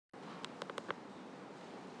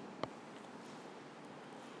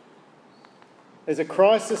There's a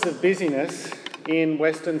crisis of busyness in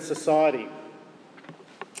Western society.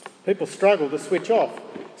 People struggle to switch off.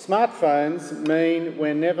 Smartphones mean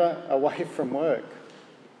we're never away from work.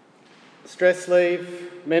 Stress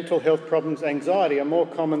leave, mental health problems, anxiety are more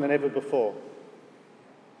common than ever before.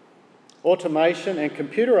 Automation and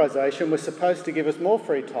computerisation were supposed to give us more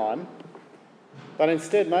free time, but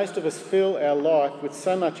instead most of us fill our life with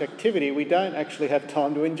so much activity we don't actually have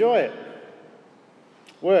time to enjoy it.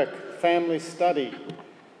 Work, family, study,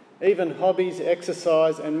 even hobbies,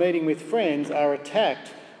 exercise and meeting with friends are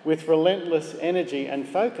attacked with relentless energy and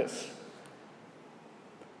focus.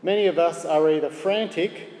 Many of us are either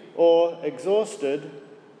frantic or exhausted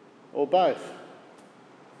or both.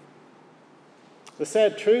 The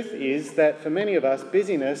sad truth is that for many of us,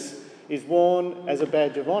 busyness is worn as a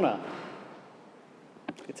badge of honour.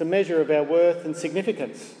 It's a measure of our worth and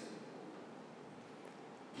significance.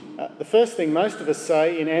 The first thing most of us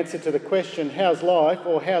say in answer to the question, how's life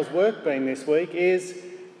or how's work been this week, is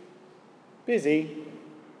busy.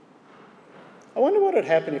 I wonder what would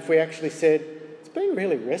happen if we actually said, it's been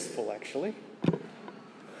really restful actually.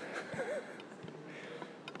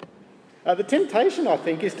 The temptation, I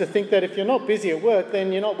think, is to think that if you're not busy at work,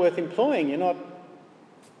 then you're not worth employing, you're not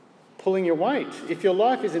pulling your weight. If your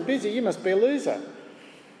life isn't busy, you must be a loser.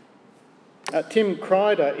 Tim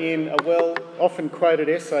Kreider, in a often quoted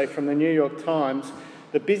essay from the New York Times,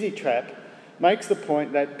 The Busy Trap, makes the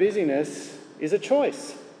point that busyness is a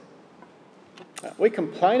choice. We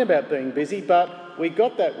complain about being busy, but we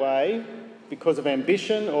got that way because of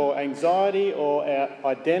ambition or anxiety or our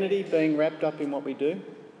identity being wrapped up in what we do.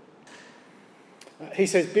 He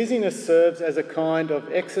says busyness serves as a kind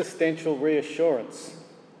of existential reassurance,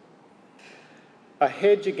 a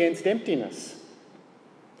hedge against emptiness.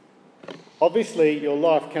 Obviously, your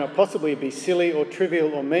life cannot possibly be silly or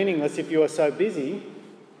trivial or meaningless if you are so busy,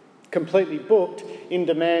 completely booked, in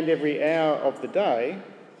demand every hour of the day.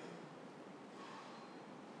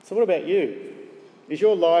 So what about you? Is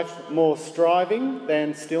your life more striving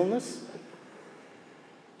than stillness?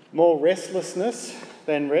 More restlessness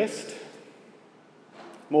than rest?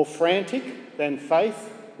 More frantic than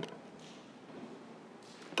faith?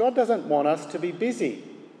 God doesn't want us to be busy.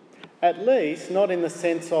 At least not in the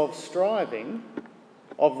sense of striving,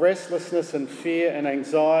 of restlessness and fear and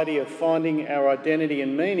anxiety of finding our identity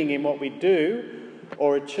and meaning in what we do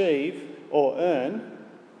or achieve or earn.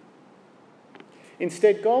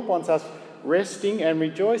 Instead, God wants us resting and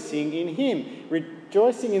rejoicing in Him,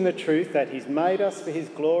 rejoicing in the truth that He's made us for His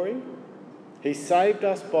glory, He saved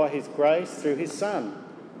us by His grace through His Son.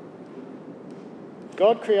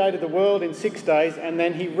 God created the world in 6 days and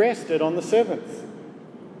then He rested on the seventh.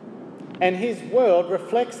 And His world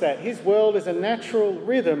reflects that. His world is a natural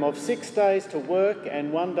rhythm of 6 days to work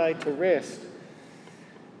and 1 day to rest.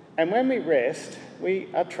 And when we rest, we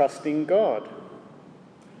are trusting God.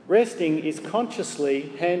 Resting is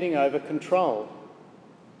consciously handing over control,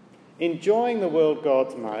 enjoying the world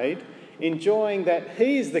God's made, enjoying that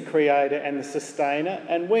He is the creator and the sustainer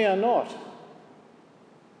and we are not.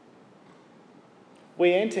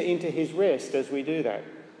 We enter into His rest as we do that.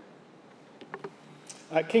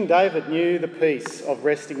 King David knew the peace of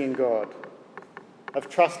resting in God, of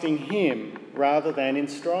trusting Him rather than in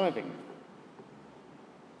striving.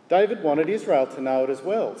 David wanted Israel to know it as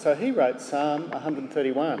well, so he wrote Psalm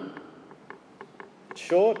 131. It's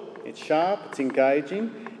short, it's sharp, it's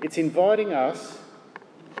engaging, it's inviting us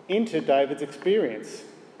into David's experience.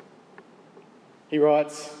 He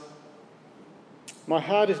writes, "My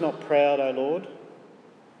heart is not proud, O Lord.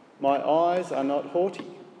 My eyes are not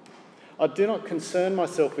haughty. I do not concern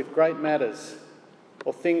myself with great matters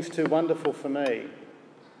or things too wonderful for me.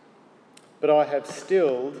 But I have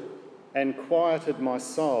stilled and quieted my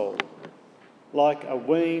soul like a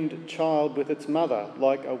weaned child with its mother.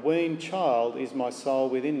 Like a weaned child is my soul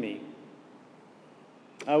within me.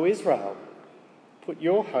 O Israel, put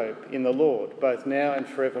your hope in the Lord, both now and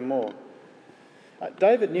forevermore."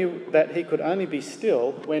 David knew that he could only be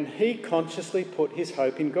still when he consciously put his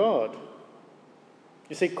hope in God.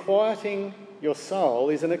 You see, quieting your soul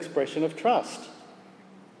is an expression of trust.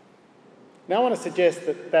 Now I want to suggest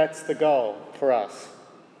that that's the goal for us.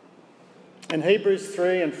 And Hebrews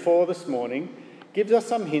 3 and 4 this morning gives us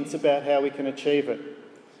some hints about how we can achieve it.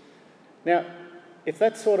 Now, if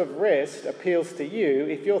that sort of rest appeals to you,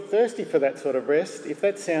 if you're thirsty for that sort of rest, if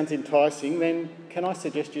that sounds enticing, then can I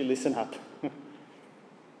suggest you listen up?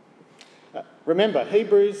 Remember,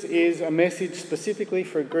 Hebrews is a message specifically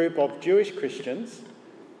for a group of Jewish Christians.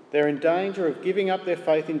 They're in danger of giving up their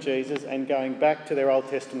faith in Jesus and going back to their Old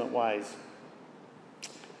Testament ways.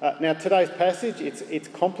 Now, today's passage, it's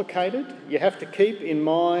complicated. You have to keep in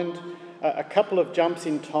mind a couple of jumps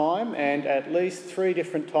in time and at least 3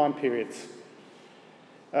 different time periods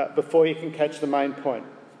before you can catch the main point.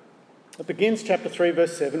 It begins chapter 3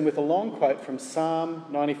 verse 7 with a long quote from Psalm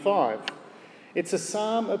 95. It's a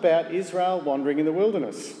psalm about Israel wandering in the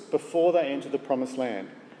wilderness before they enter the promised land.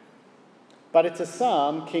 But it's a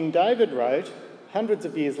psalm King David wrote hundreds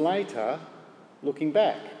of years later, looking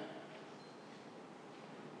back.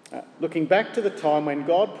 Looking back to the time when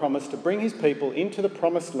God promised to bring his people into the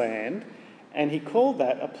promised land, and he called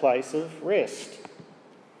that a place of rest.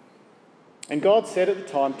 And God said at the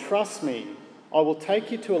time, "Trust me, I will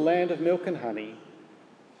take you to a land of milk and honey.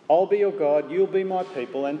 I'll be your God, you'll be my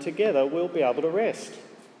people, and together we'll be able to rest.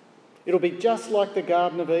 It'll be just like the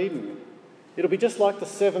Garden of Eden. It'll be just like the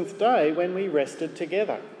 7th day when we rested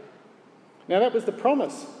together." Now that was the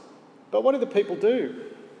promise. But what did the people do?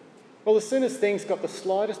 Well, as soon as things got the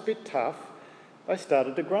slightest bit tough, they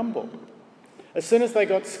started to grumble. As soon as they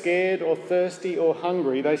got scared or thirsty or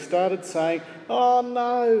hungry, they started saying, "Oh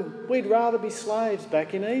no, we'd rather be slaves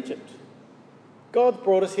back in Egypt. God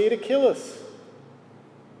brought us here to kill us."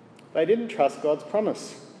 They didn't trust God's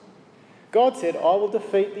promise. God said, "I will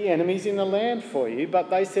defeat the enemies in the land for you," but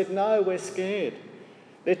they said, "No, we're scared.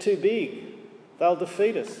 They're too big. They'll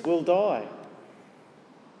defeat us. We'll die."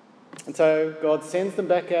 And so God sends them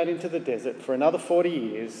back out into the desert for another 40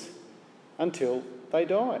 years until they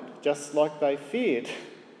died, just like they feared.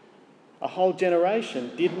 A whole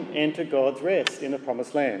generation didn't enter God's rest in the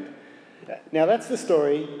promised land. Now that's the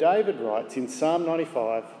story David writes in Psalm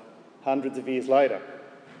 95 hundreds of years later.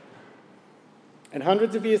 And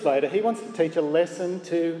hundreds of years later, he wants to teach a lesson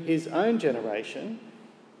to his own generation,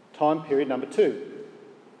 time period number 2.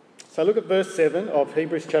 So look at verse 7 of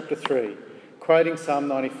Hebrews chapter 3, quoting Psalm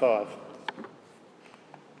 95.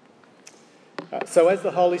 So as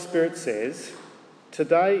the Holy Spirit says,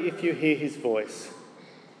 "Today if you hear his voice,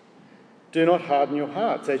 do not harden your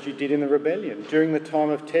hearts as you did in the rebellion during the time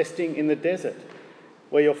of testing in the desert,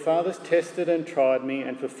 where your fathers tested and tried me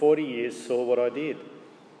and for 40 years saw what I did.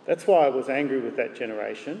 That's why I was angry with that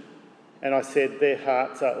generation, and I said, their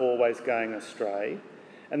hearts are always going astray,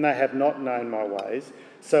 and they have not known my ways.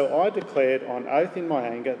 So I declared on oath in my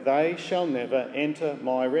anger, they shall never enter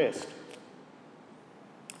my rest."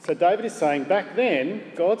 So David is saying back then,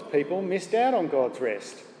 God's people missed out on God's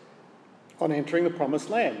rest, on entering the promised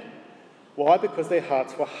land. Why? Because their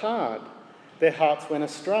hearts were hard. Their hearts went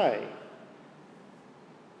astray.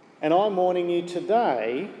 And I'm warning you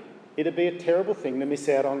today, it'd be a terrible thing to miss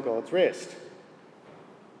out on God's rest.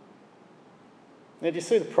 Now, do you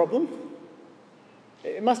see the problem?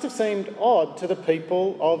 It must have seemed odd to the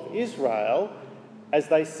people of Israel as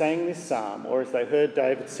they sang this psalm or as they heard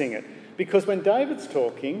David sing it, because when David's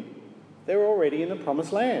talking, they're already in the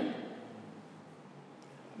promised land.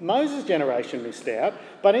 Moses' generation missed out,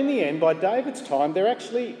 but in the end, by David's time, they're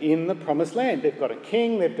actually in the promised land. They've got a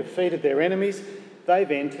king, they've defeated their enemies, they've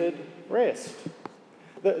entered rest.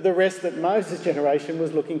 The rest that Moses' generation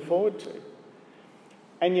was looking forward to.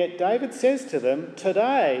 And yet David says to them,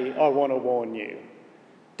 "Today I want to warn you.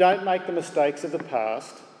 Don't make the mistakes of the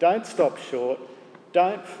past. Don't stop short.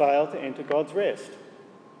 Don't fail to enter God's rest."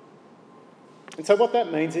 And so what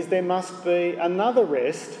that means is there must be another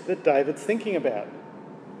rest that David's thinking about.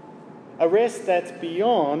 A rest that's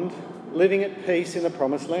beyond living at peace in the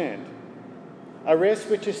promised land. A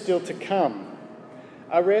rest which is still to come.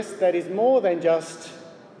 A rest that is more than just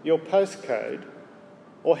your postcode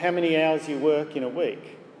or how many hours you work in a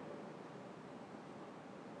week.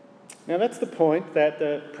 Now that's the point that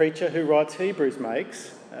the preacher who writes Hebrews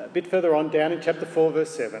makes a bit further on down in chapter 4 verse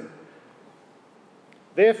 7.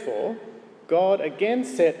 "Therefore, God again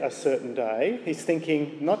set a certain day," he's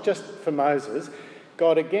thinking not just for Moses,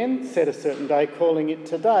 God again set a certain day, calling it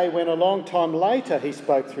today, when a long time later he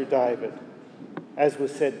spoke through David, as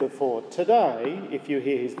was said before, "Today, if you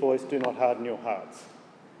hear his voice, do not harden your hearts."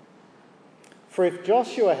 For if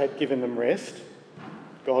Joshua had given them rest,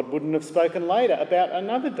 God wouldn't have spoken later about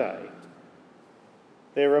another day.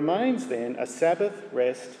 There remains then a Sabbath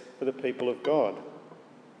rest for the people of God.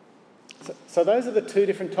 So those are the 2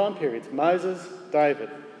 different time periods, Moses, David.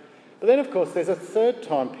 But then, of course, there's a third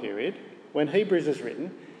time period when Hebrews is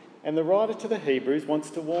written, and the writer to the Hebrews wants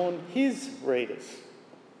to warn his readers.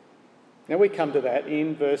 Now we come to that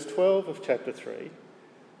in verse 12 of chapter 3.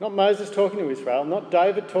 Not Moses talking to Israel, not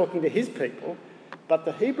David talking to his people, but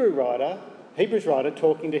the Hebrews writer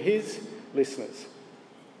talking to his listeners.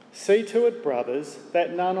 "See to it, brothers,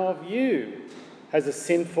 that none of you has a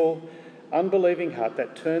sinful, unbelieving heart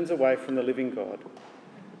that turns away from the living God,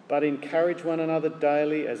 but encourage one another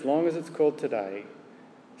daily as long as it's called today,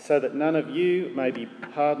 so that none of you may be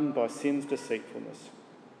hardened by sin's deceitfulness.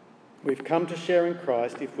 We've come to share in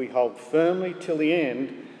Christ if we hold firmly till the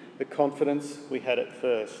end the confidence we had at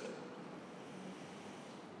first.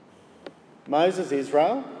 Moses,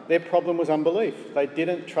 Israel, their problem was unbelief. They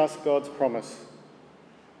didn't trust God's promise,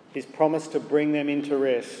 his promise to bring them into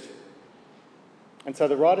rest. And so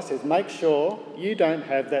the writer says, make sure you don't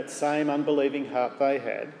have that same unbelieving heart they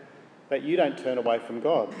had, that you don't turn away from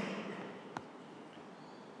God.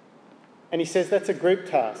 And he says that's a group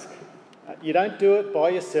task. You don't do it by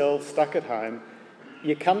yourself, stuck at home.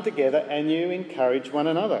 You come together and you encourage one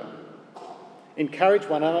another. Encourage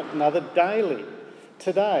one another daily,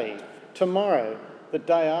 today, tomorrow, the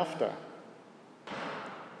day after.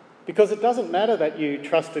 Because it doesn't matter that you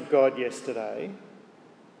trusted God yesterday.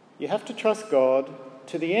 You have to trust God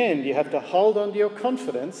to the end. You have to hold on to your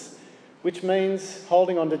confidence, which means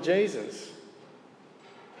holding on to Jesus,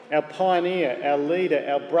 our pioneer, our leader,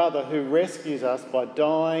 our brother who rescues us by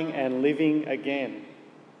dying and living again.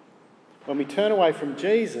 When we turn away from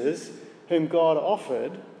Jesus, whom God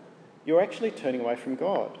offered, you're actually turning away from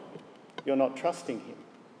God. You're not trusting him.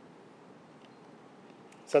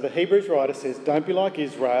 So the Hebrews writer says, don't be like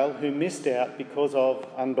Israel, who missed out because of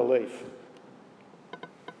unbelief.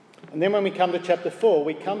 And then when we come to chapter 4,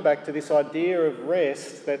 we come back to this idea of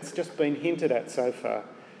rest that's just been hinted at so far.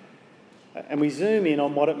 And we zoom in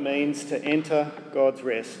on what it means to enter God's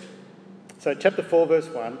rest. So chapter 4, verse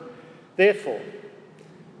 1, therefore,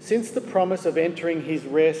 since the promise of entering his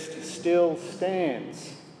rest still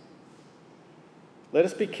stands, let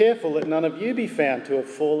us be careful that none of you be found to have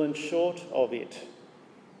fallen short of it.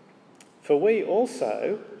 For we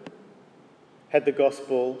also had the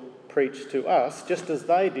gospel preached to us, just as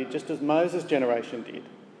they did, just as Moses' generation did.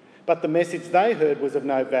 But the message they heard was of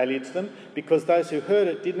no value to them, because those who heard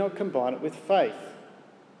it did not combine it with faith.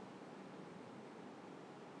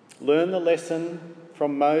 Learn the lesson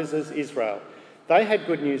from Moses, Israel. They had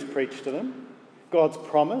good news preached to them, God's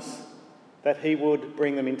promise that he would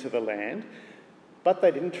bring them into the land, but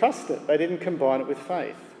they didn't trust it. They didn't combine it with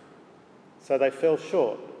faith. So they fell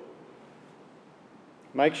short.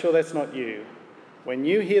 Make sure that's not you. When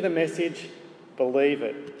you hear the message, believe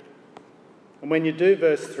it. And when you do,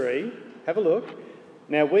 verse 3, have a look.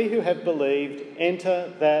 Now we who have believed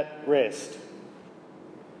enter that rest.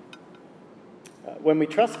 When we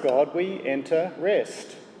trust God, we enter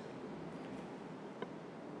rest.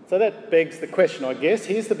 So that begs the question, I guess.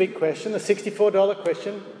 Here's the big question, the $64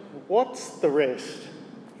 question. What's the rest?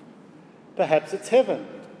 Perhaps it's heaven.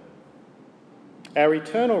 Our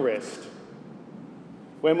eternal rest.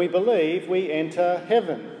 When we believe, we enter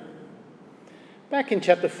heaven. Back in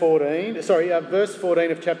verse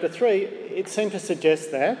 14 of chapter 3, it seemed to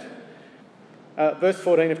suggest that. Verse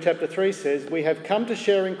 14 of chapter 3 says, we have come to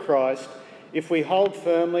share in Christ if we hold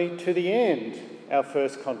firmly to the end our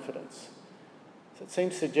first confidence. So it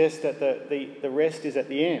seems to suggest that the rest is at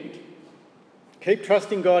the end. Keep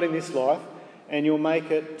trusting God in this life and you'll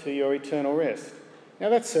make it to your eternal rest. Now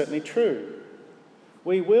that's certainly true.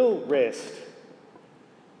 We will rest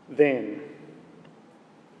then.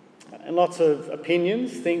 And lots of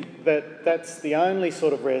opinions think that that's the only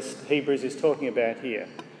sort of rest Hebrews is talking about here.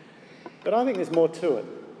 But I think there's more to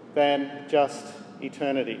it than just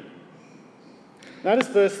eternity. Notice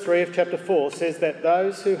verse 3 of chapter 4 says that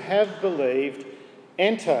those who have believed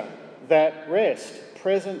enter that rest,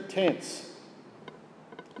 present tense.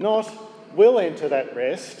 Not will enter that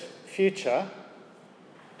rest, future.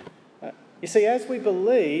 You see, as we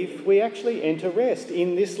believe, we actually enter rest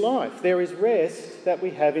in this life. There is rest that we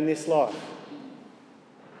have in this life.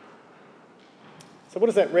 So what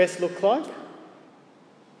does that rest look like?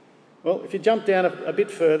 Well, if you jump down a bit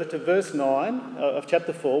further to verse 9 of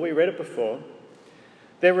chapter 4, we read it before,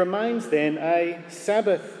 there remains then a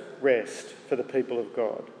Sabbath rest for the people of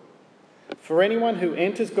God. For anyone who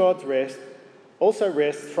enters God's rest also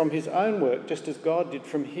rests from his own work, just as God did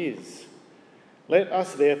from his. Let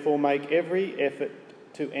us therefore make every effort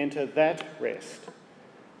to enter that rest,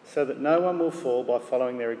 so that no one will fall by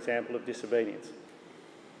following their example of disobedience.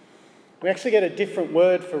 We actually get a different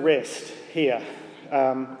word for rest here.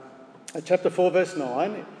 Chapter 4, verse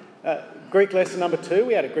 9, Greek lesson number 2.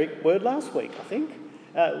 We had a Greek word last week, I think.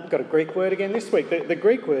 We've got a Greek word again this week. The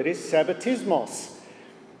Greek word is sabbatismos.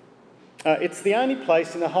 It's the only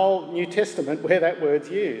place in the whole New Testament where that word's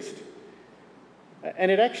used.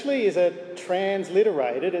 And it actually is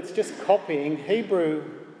transliterated, it's just copying Hebrew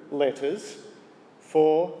letters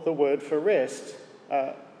for the word for rest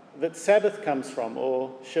that Sabbath comes from,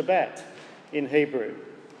 or Shabbat in Hebrew.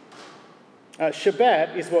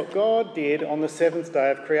 Shabbat is what God did on the seventh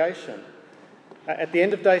day of creation. At the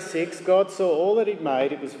end of day 6, God saw all that he'd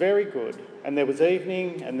made, it was very good, and there was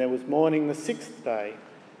evening and there was morning the sixth day.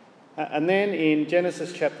 And then in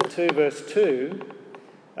Genesis chapter 2, verse 2,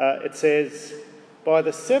 it says, "By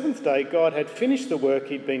the seventh day God had finished the work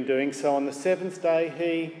he'd been doing, so on the seventh day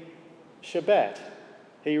he Shabbat."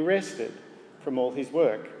 He rested from all his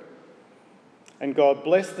work. "And God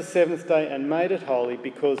blessed the seventh day and made it holy,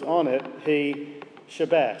 because on it he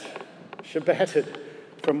Shabbated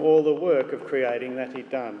from all the work of creating that he'd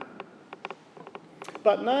done."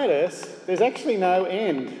 But notice, there's actually no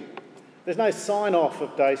end. There's no sign-off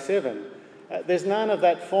of day 7. There's none of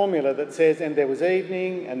that formula that says, "And there was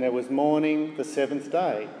evening, and there was morning, the seventh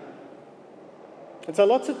day." And so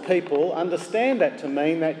lots of people understand that to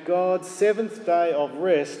mean that God's seventh day of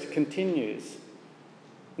rest continues.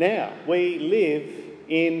 Now, we live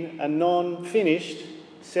in a non-finished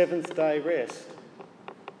seventh day rest.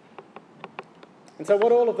 And so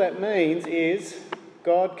what all of that means is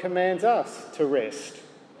God commands us to rest,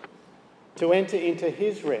 to enter into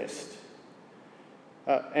his rest.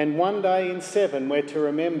 And one day in 7, we're to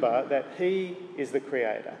remember that he is the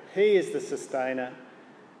creator, he is the sustainer,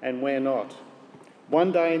 and we're not.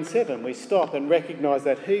 One day in 7, we stop and recognise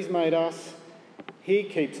that he's made us, he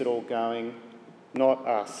keeps it all going, not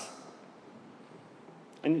us.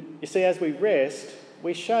 And you see, as we rest,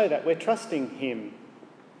 we show that we're trusting him.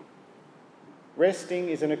 Resting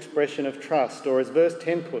is an expression of trust, or as verse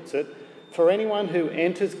 10 puts it, "For anyone who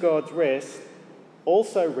enters God's rest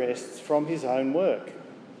also rests from his own work,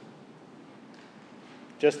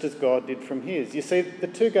 just as God did from his." You see, the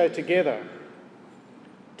two go together.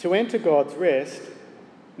 To enter God's rest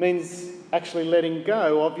means actually letting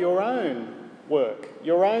go of your own work,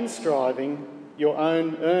 your own striving, your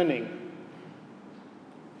own earning.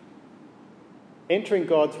 Entering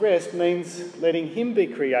God's rest means letting him be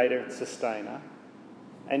creator and sustainer,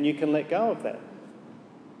 and you can let go of that.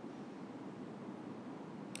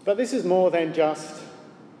 But this is more than just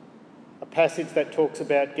a passage that talks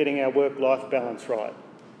about getting our work-life balance right,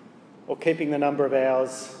 or keeping the number of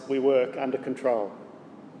hours we work under control.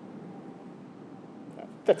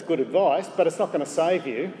 That's good advice, but it's not going to save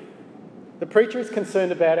you. The preacher is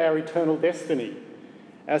concerned about our eternal destiny,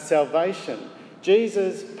 our salvation.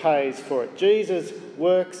 Jesus pays for it. Jesus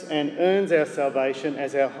works and earns our salvation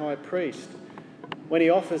as our high priest when he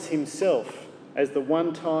offers himself as the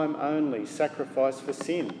one-time only sacrifice for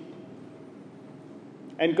sin.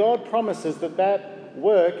 And God promises that that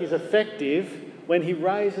work is effective when he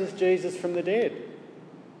raises Jesus from the dead.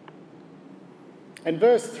 And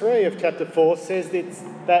verse 3 of chapter 4 says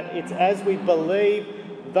that it's as we believe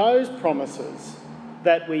those promises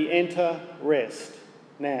that we enter rest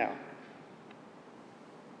now.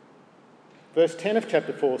 Verse 10 of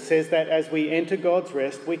chapter 4 says that as we enter God's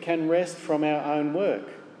rest, we can rest from our own work,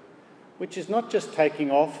 which is not just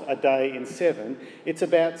taking off a day in 7, it's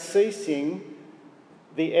about ceasing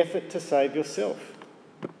the effort to save yourself.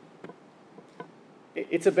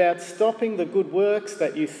 It's about stopping the good works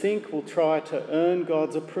that you think will try to earn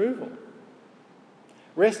God's approval.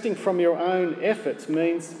 Resting from your own efforts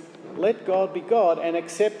means let God be God and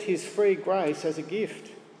accept his free grace as a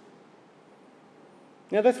gift.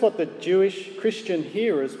 Now, that's what the Jewish Christian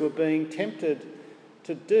hearers were being tempted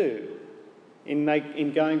to do in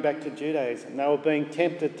going back to Judaism. They were being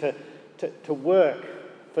tempted to work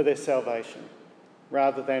for their salvation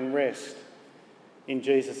rather than rest in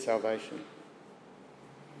Jesus' salvation.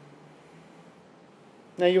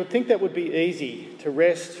 Now, you would think that would be easy to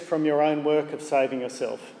rest from your own work of saving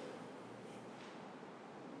yourself.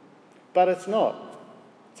 But it's not.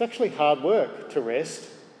 It's actually hard work to rest.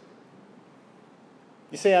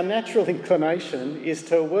 You see, our natural inclination is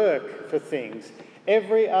to work for things.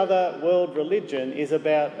 Every other world religion is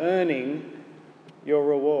about earning your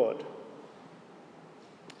reward.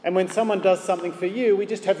 And when someone does something for you, we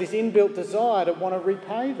just have this inbuilt desire to want to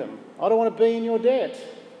repay them. I don't want to be in your debt.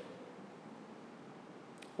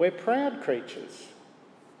 We're proud creatures.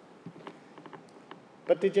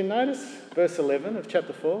 But did you notice verse 11 of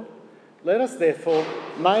chapter 4? "Let us therefore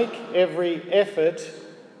make every effort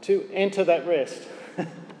to enter that rest,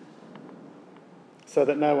 so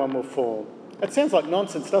that no one will fall." It sounds like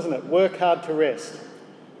nonsense, doesn't it? Work hard to rest.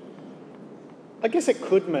 I guess it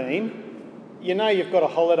could mean, you know you've got a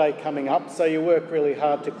holiday coming up, so you work really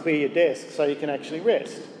hard to clear your desk so you can actually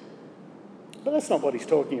rest. But that's not what he's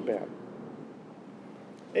talking about.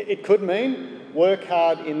 It could mean work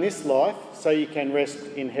hard in this life so you can rest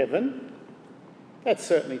in heaven. That's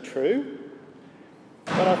certainly true.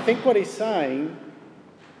 But I think what he's saying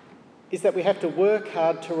is that we have to work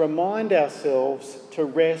hard to remind ourselves to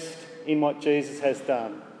rest in what Jesus has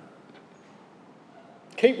done.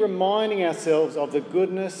 Keep reminding ourselves of the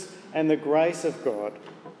goodness and the grace of God.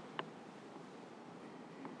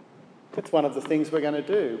 That's one of the things we're going to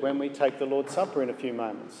do when we take the Lord's Supper in a few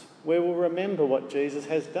moments. We will remember what Jesus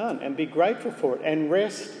has done and be grateful for it and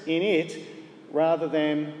rest in it rather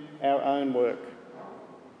than our own work.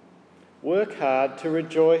 Work hard to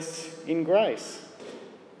rejoice in grace.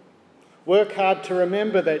 Work hard to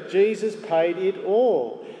remember that Jesus paid it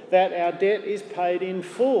all, that our debt is paid in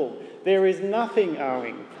full. There is nothing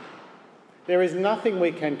owing. There is nothing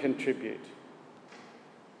we can contribute.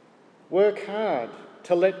 Work hard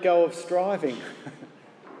to let go of striving,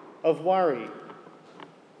 of worry.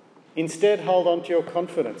 Instead, hold on to your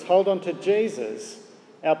confidence. Hold on to Jesus,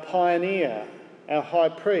 our pioneer, our high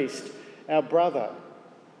priest, our brother.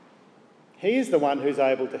 He is the one who's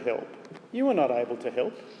able to help. You are not able to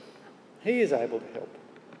help. He is able to help.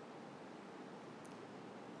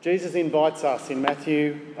 Jesus invites us in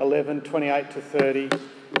Matthew 11:28-30,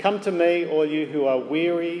 "Come to me, all you who are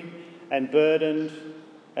weary and burdened,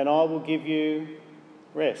 and I will give you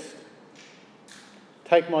rest.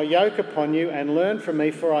 Take my yoke upon you and learn from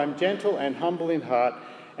me, for I am gentle and humble in heart,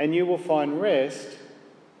 and you will find rest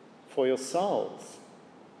for your souls.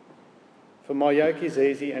 For my yoke is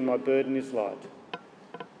easy and my burden is light."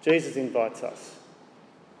 Jesus invites us.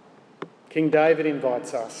 King David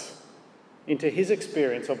invites us into his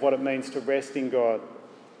experience of what it means to rest in God.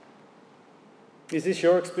 Is this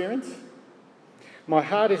your experience? "My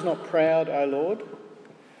heart is not proud, O Lord.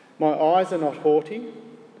 My eyes are not haughty.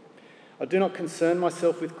 I do not concern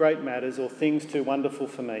myself with great matters or things too wonderful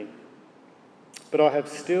for me. But I have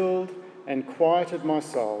stilled and quieted my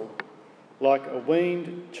soul like a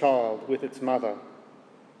weaned child with its mother.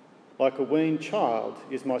 Like a weaned child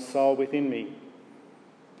is my soul within me."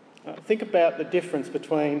 Think about the difference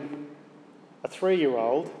between a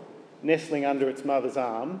 3-year-old nestling under its mother's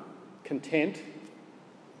arm, content,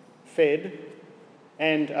 fed,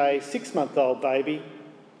 and a 6-month-old baby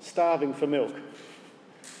starving for milk.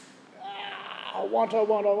 I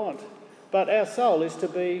want. But our soul is to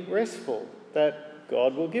be restful, that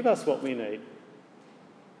God will give us what we need.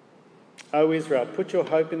 O Israel, put your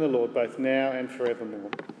hope in the Lord both now and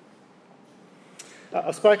forevermore.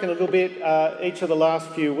 I've spoken a little bit each of the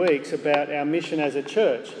last few weeks about our mission as a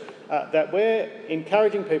church, that we're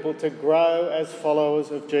encouraging people to grow as followers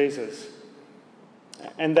of Jesus,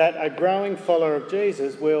 and that a growing follower of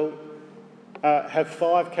Jesus will have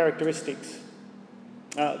 5 characteristics.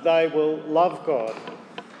 They will love God.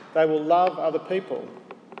 They will love other people.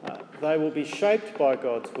 They will be shaped by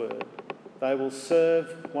God's word. They will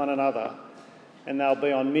serve one another, and they'll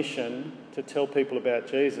be on mission to tell people about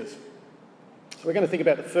Jesus. So we're going to think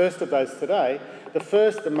about the first of those today. The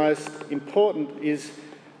first, the most important, is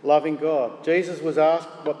loving God. Jesus was asked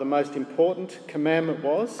what the most important commandment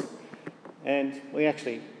was, and we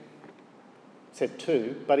actually said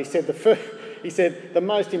 2, but he said the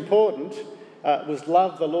most important was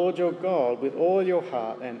love the Lord your God with all your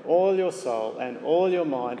heart and all your soul and all your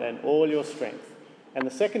mind and all your strength. And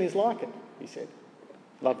the second is like it, he said,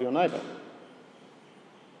 love your neighbour.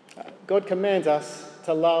 God commands us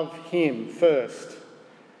to love him first.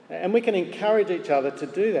 And we can encourage each other to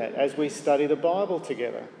do that as we study the Bible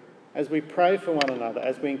together, as we pray for one another,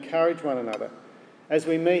 as we encourage one another, as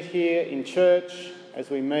we meet here in church, as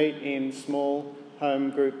we meet in small home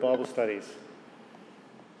group Bible studies.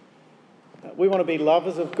 We want to be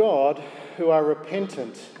lovers of God who are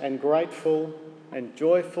repentant and grateful and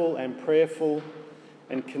joyful and prayerful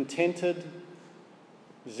and contented,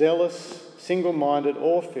 zealous, single-minded,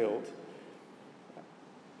 awe-filled.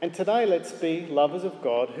 And today let's be lovers of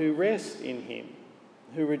God who rest in him,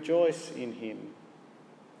 who rejoice in him.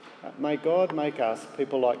 May God make us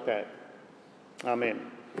people like that.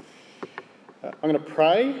 Amen. I'm going to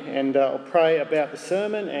pray, and I'll pray about the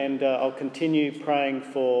sermon, and I'll continue praying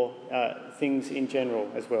for things in general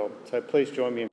as well. So please join me in